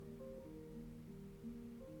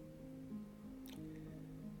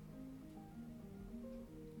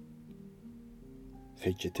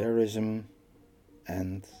vegetarianism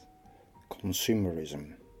and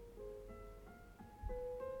consumerism.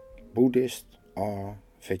 Buddhists are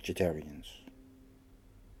vegetarians.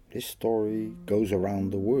 This story goes around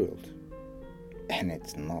the world, and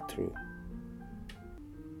it's not true.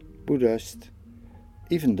 Buddhists,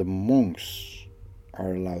 even the monks,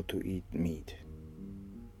 are allowed to eat meat.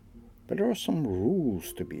 But there are some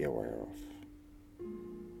rules to be aware of.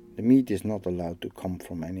 The meat is not allowed to come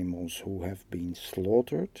from animals who have been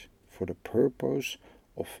slaughtered for the purpose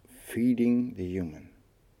of feeding the human.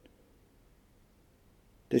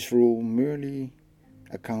 This rule merely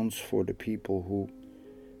accounts for the people who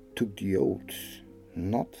took the oath,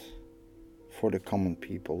 not for the common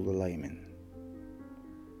people, the laymen.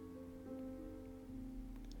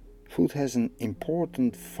 Food has an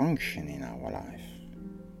important function in our life.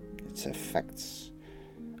 It affects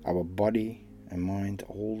our body and mind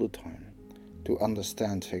all the time. To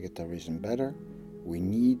understand vegetarianism better, we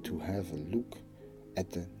need to have a look at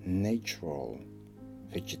the natural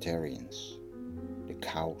vegetarians. The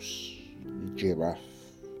cows, the giraffe,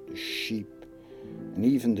 the sheep, and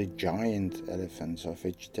even the giant elephants are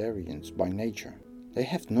vegetarians by nature. They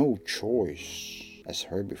have no choice as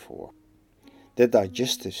herbivore. Their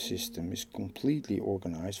digestive system is completely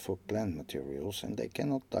organized for plant materials, and they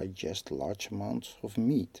cannot digest large amounts of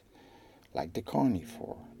meat, like the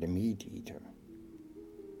carnivore, the meat eater.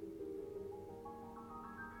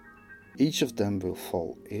 Each of them will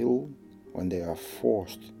fall ill when they are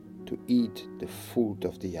forced to eat the food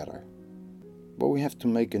of the other. But we have to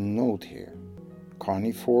make a note here.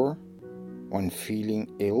 Carnivore, when feeling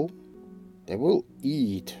ill, they will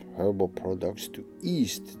eat herbal products to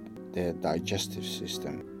ease their digestive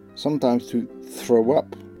system, sometimes to throw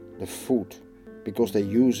up the food because they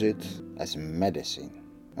use it as medicine.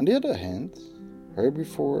 On the other hand,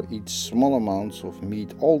 herbivore eats small amounts of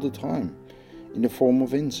meat all the time in the form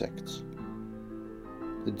of insects.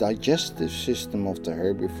 The digestive system of the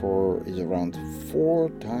herbivore is around 4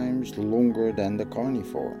 times longer than the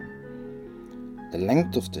carnivore. The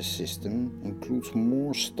length of the system includes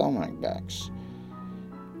more stomach bags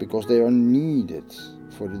because they are needed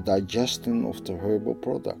for the digestion of the herbal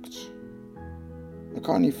products. The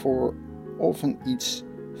carnivore often eats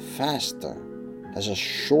faster, has a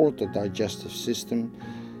shorter digestive system,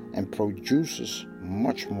 and produces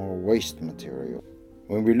much more waste material.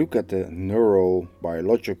 When we look at the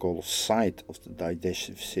neurobiological side of the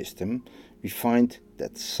digestive system, we find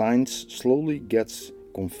that science slowly gets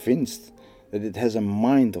convinced that it has a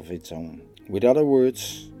mind of its own. With other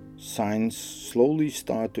words, science slowly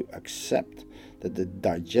starts to accept that the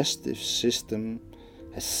digestive system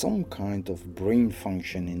has some kind of brain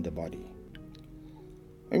function in the body.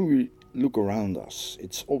 When we look around us,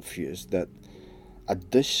 it's obvious that a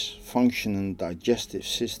dysfunctioning digestive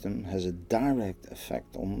system has a direct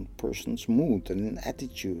effect on a person's mood and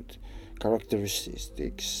attitude,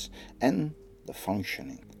 characteristics, and the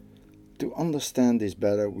functioning. To understand this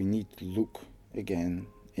better, we need to look again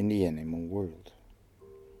in the animal world.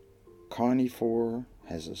 Carnivore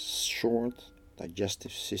has a short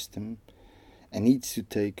digestive system and needs to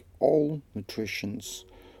take all nutrients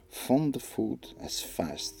from the food as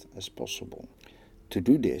fast as possible. To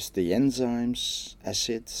do this, the enzymes,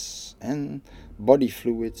 acids, and body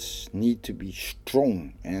fluids need to be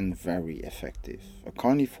strong and very effective. A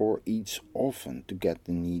carnivore eats often to get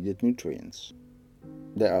the needed nutrients.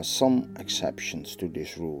 There are some exceptions to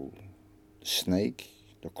this rule. The snake,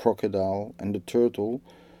 the crocodile, and the turtle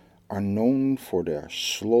are known for their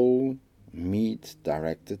slow,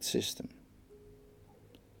 meat-directed system.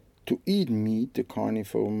 To eat meat, the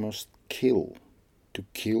carnivore must kill. To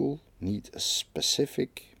kill needs a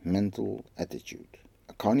specific mental attitude.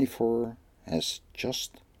 A carnivore has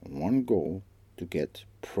just one goal: to get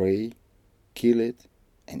prey, kill it,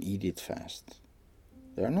 and eat it fast.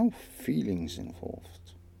 There are no feelings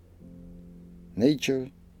involved. Nature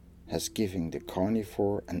has given the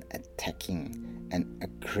carnivore an attacking and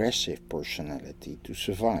aggressive personality to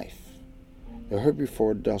survive. The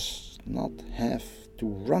herbivore does not have to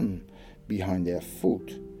run behind their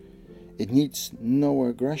food. It needs no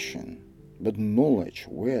aggression, but knowledge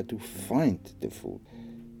where to find the food.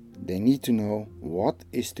 They need to know what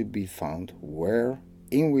is to be found where,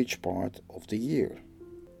 in which part of the year.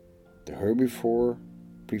 The herbivore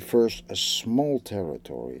prefers a small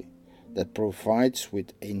territory that provides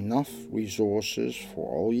with enough resources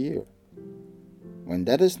for all year. When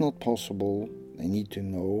that is not possible, they need to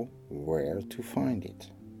know where to find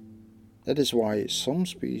it. That is why some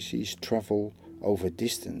species travel over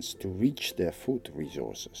distance to reach their food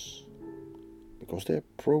resources, because they are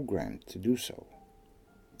programmed to do so.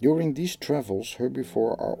 During these travels,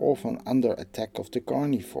 herbivores are often under attack of the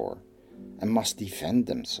carnivore and must defend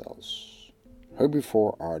themselves.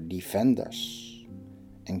 Herbivores are defenders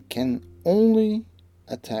and can only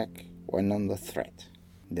attack when under threat.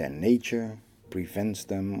 Their nature prevents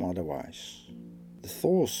them otherwise. The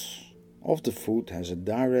source of the food has a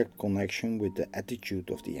direct connection with the attitude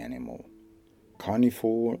of the animal.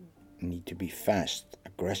 Carnivores need to be fast,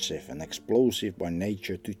 aggressive and explosive by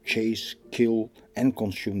nature to chase, kill and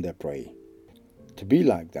consume their prey. To be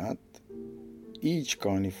like that, each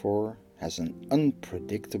carnivore has an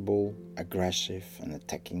unpredictable, aggressive and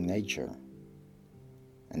attacking nature.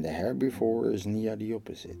 And the herbivore is near the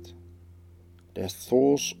opposite. Their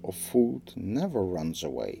source of food never runs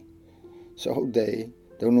away, so they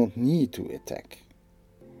do not need to attack.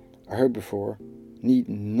 A herbivore need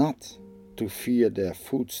not to fear their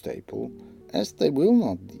food staple, as they will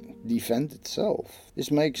not defend itself. This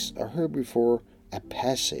makes a herbivore a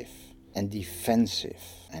passive and defensive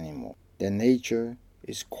animal. Their nature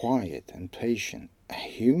is quiet and patient. A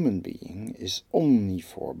human being is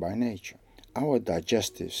omnivore by nature. Our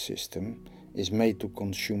digestive system is made to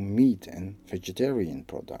consume meat and vegetarian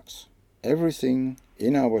products. Everything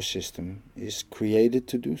in our system is created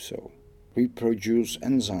to do so. We produce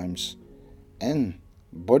enzymes and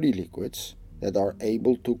body liquids that are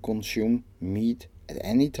able to consume meat at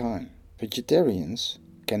any time. Vegetarians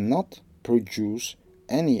cannot produce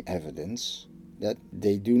any evidence that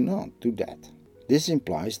they do not do that. This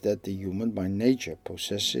implies that the human by nature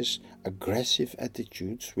possesses aggressive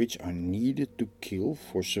attitudes which are needed to kill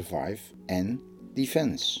for survival and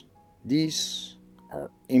defense. These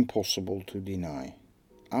are impossible to deny.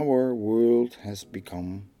 Our world has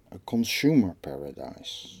become a consumer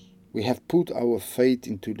paradise. We have put our fate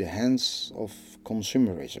into the hands of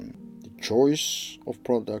consumerism. The choice of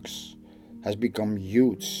products has become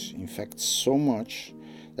huge, in fact so much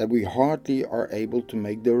that we hardly are able to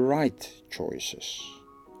make the right choices.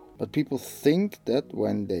 But people think that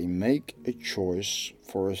when they make a choice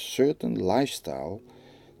for a certain lifestyle,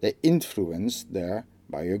 they influence their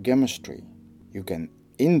biochemistry. You can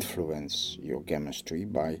influence your chemistry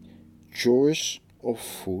by choice of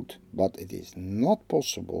food, but it is not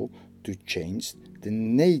possible to change the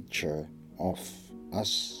nature of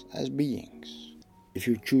us as beings. If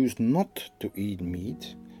you choose not to eat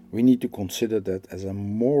meat, we need to consider that as a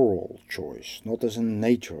moral choice, not as a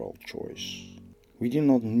natural choice. We do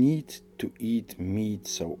not need to eat meat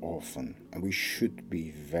so often, and we should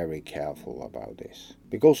be very careful about this.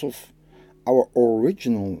 Because of our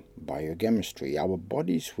original biochemistry, our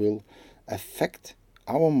bodies will affect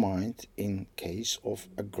our mind in case of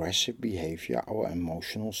aggressive behavior, our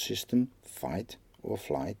emotional system, fight or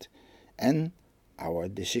flight, and our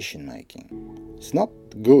decision making. It's not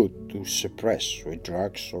good to suppress with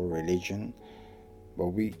drugs or religion, but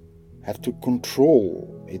we have to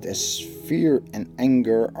control it, as fear and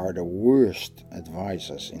anger are the worst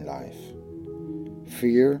advisors in life.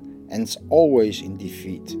 Fear ends always in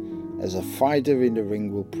defeat, as a fighter in the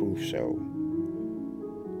ring will prove so.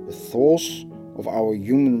 The source of our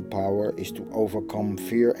human power is to overcome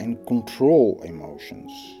fear and control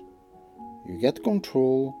emotions. You get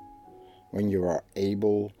control when you are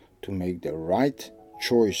able to make the right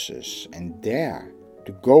choices and dare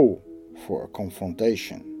to go for a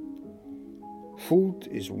confrontation. Food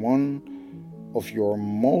is one of your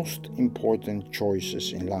most important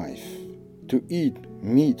choices in life. To eat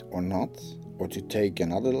meat or not, or to take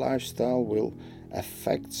another lifestyle, will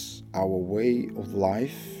affect our way of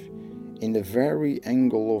life in the very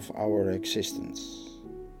angle of our existence.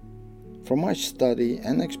 From my study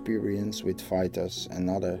and experience with fighters and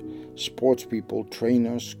other sports people,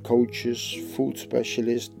 trainers, coaches, food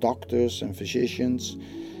specialists, doctors and physicians,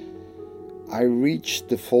 I reached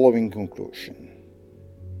the following conclusion.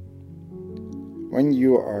 When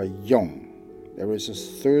you are young, there is a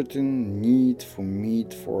certain need for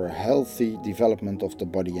meat for a healthy development of the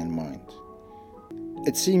body and mind.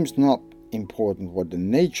 It seems not important what the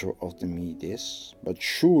nature of the meat is, but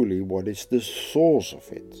surely what is the source of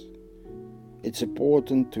it. It's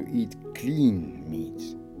important to eat clean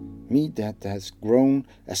meat that has grown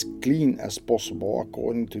as clean as possible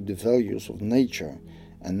according to the values of nature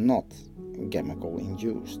and not chemical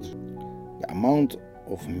induced. The amount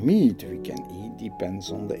of meat we can eat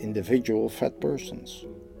depends on the individual fat persons.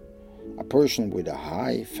 A person with a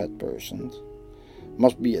high fat percent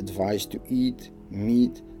must be advised to eat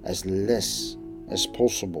meat as less as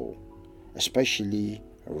possible, especially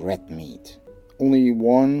red meat. Only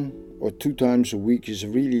 1 or 2 times a week is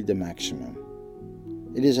really the maximum.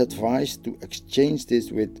 It is advised to exchange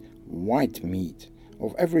this with white meat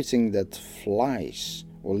of everything that flies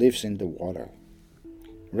or lives in the water.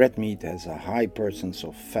 Red meat has a high percentage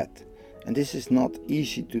of fat, and this is not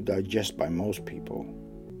easy to digest by most people.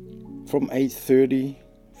 From age 30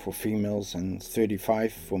 for females and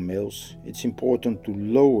 35 for males, it's important to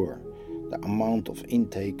lower the amount of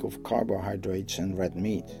intake of carbohydrates and red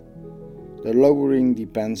meat. The lowering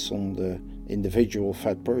depends on the individual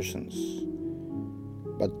fat persons,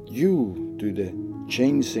 but due to the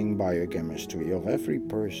changing biochemistry of every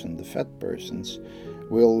person, the fat persons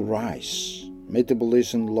will rise,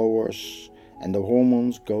 metabolism lowers, and the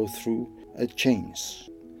hormones go through a change.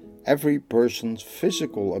 Every person's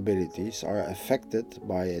physical abilities are affected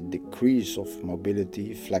by a decrease of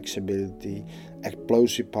mobility, flexibility,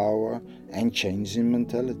 explosive power, and change in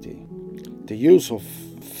mentality. The use of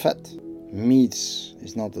fat meats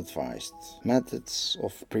is not advised. Methods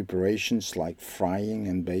of preparations like frying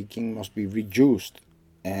and baking must be reduced,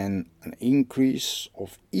 and an increase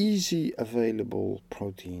of easy available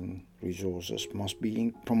protein resources must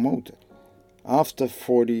be promoted. After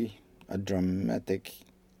 40, a dramatic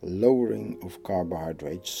lowering of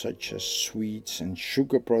carbohydrates such as sweets and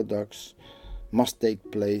sugar products must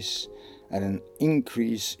take place, and an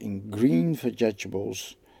increase in green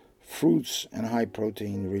vegetables, fruits and high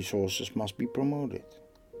protein resources must be promoted.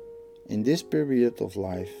 In this period of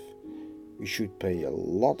life, we should pay a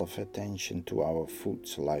lot of attention to our food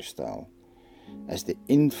lifestyle, as it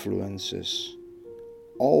influences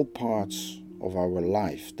all parts of our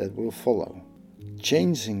life that will follow.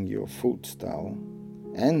 Changing your food style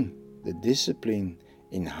and the discipline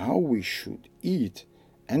in how we should eat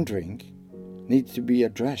and drink need to be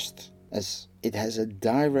addressed, as it has a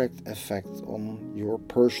direct effect on your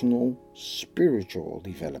personal spiritual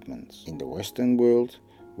development. In the Western world,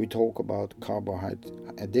 we talk about carbohydrate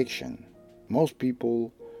addiction. Most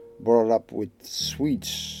people brought up with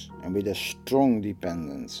sweets and with a strong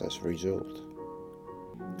dependence as a result.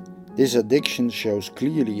 This addiction shows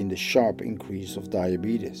clearly in the sharp increase of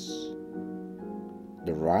diabetes,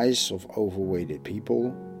 the rise of overweighted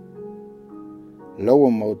people, lower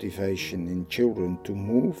motivation in children to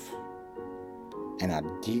move, and a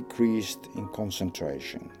decrease in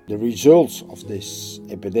concentration. The results of this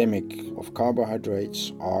epidemic of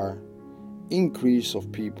carbohydrates are increase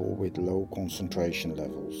of people with low concentration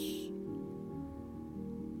levels,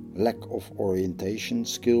 lack of orientation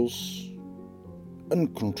skills,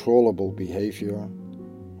 uncontrollable behavior,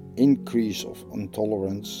 increase of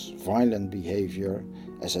intolerance, violent behavior,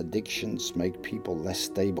 as addictions make people less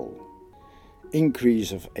stable,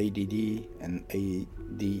 increase of ADD and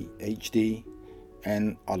ADHD,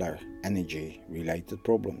 and other energy-related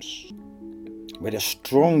problems. With a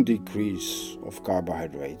strong decrease of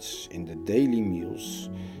carbohydrates in the daily meals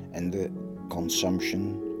and the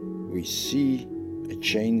consumption, we see a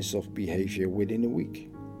change of behavior within a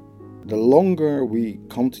week. The longer we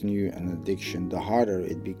continue an addiction, the harder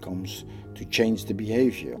it becomes to change the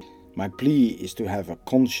behavior. My plea is to have a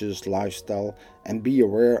conscious lifestyle and be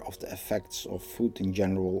aware of the effects of food in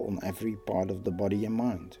general on every part of the body and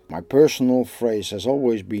mind. My personal phrase has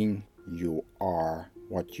always been, "You are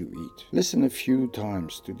what you eat." Listen a few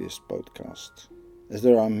times to this podcast, as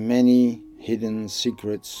there are many hidden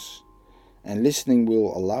secrets, and listening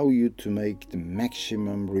will allow you to make the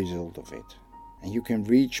maximum result of it. And you can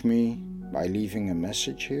reach me by leaving a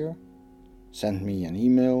message here, send me an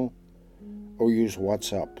email, or use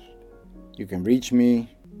WhatsApp. You can reach me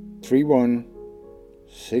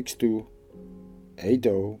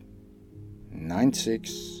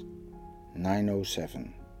 31628096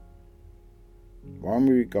 907. Warm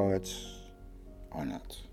regards, Arnold.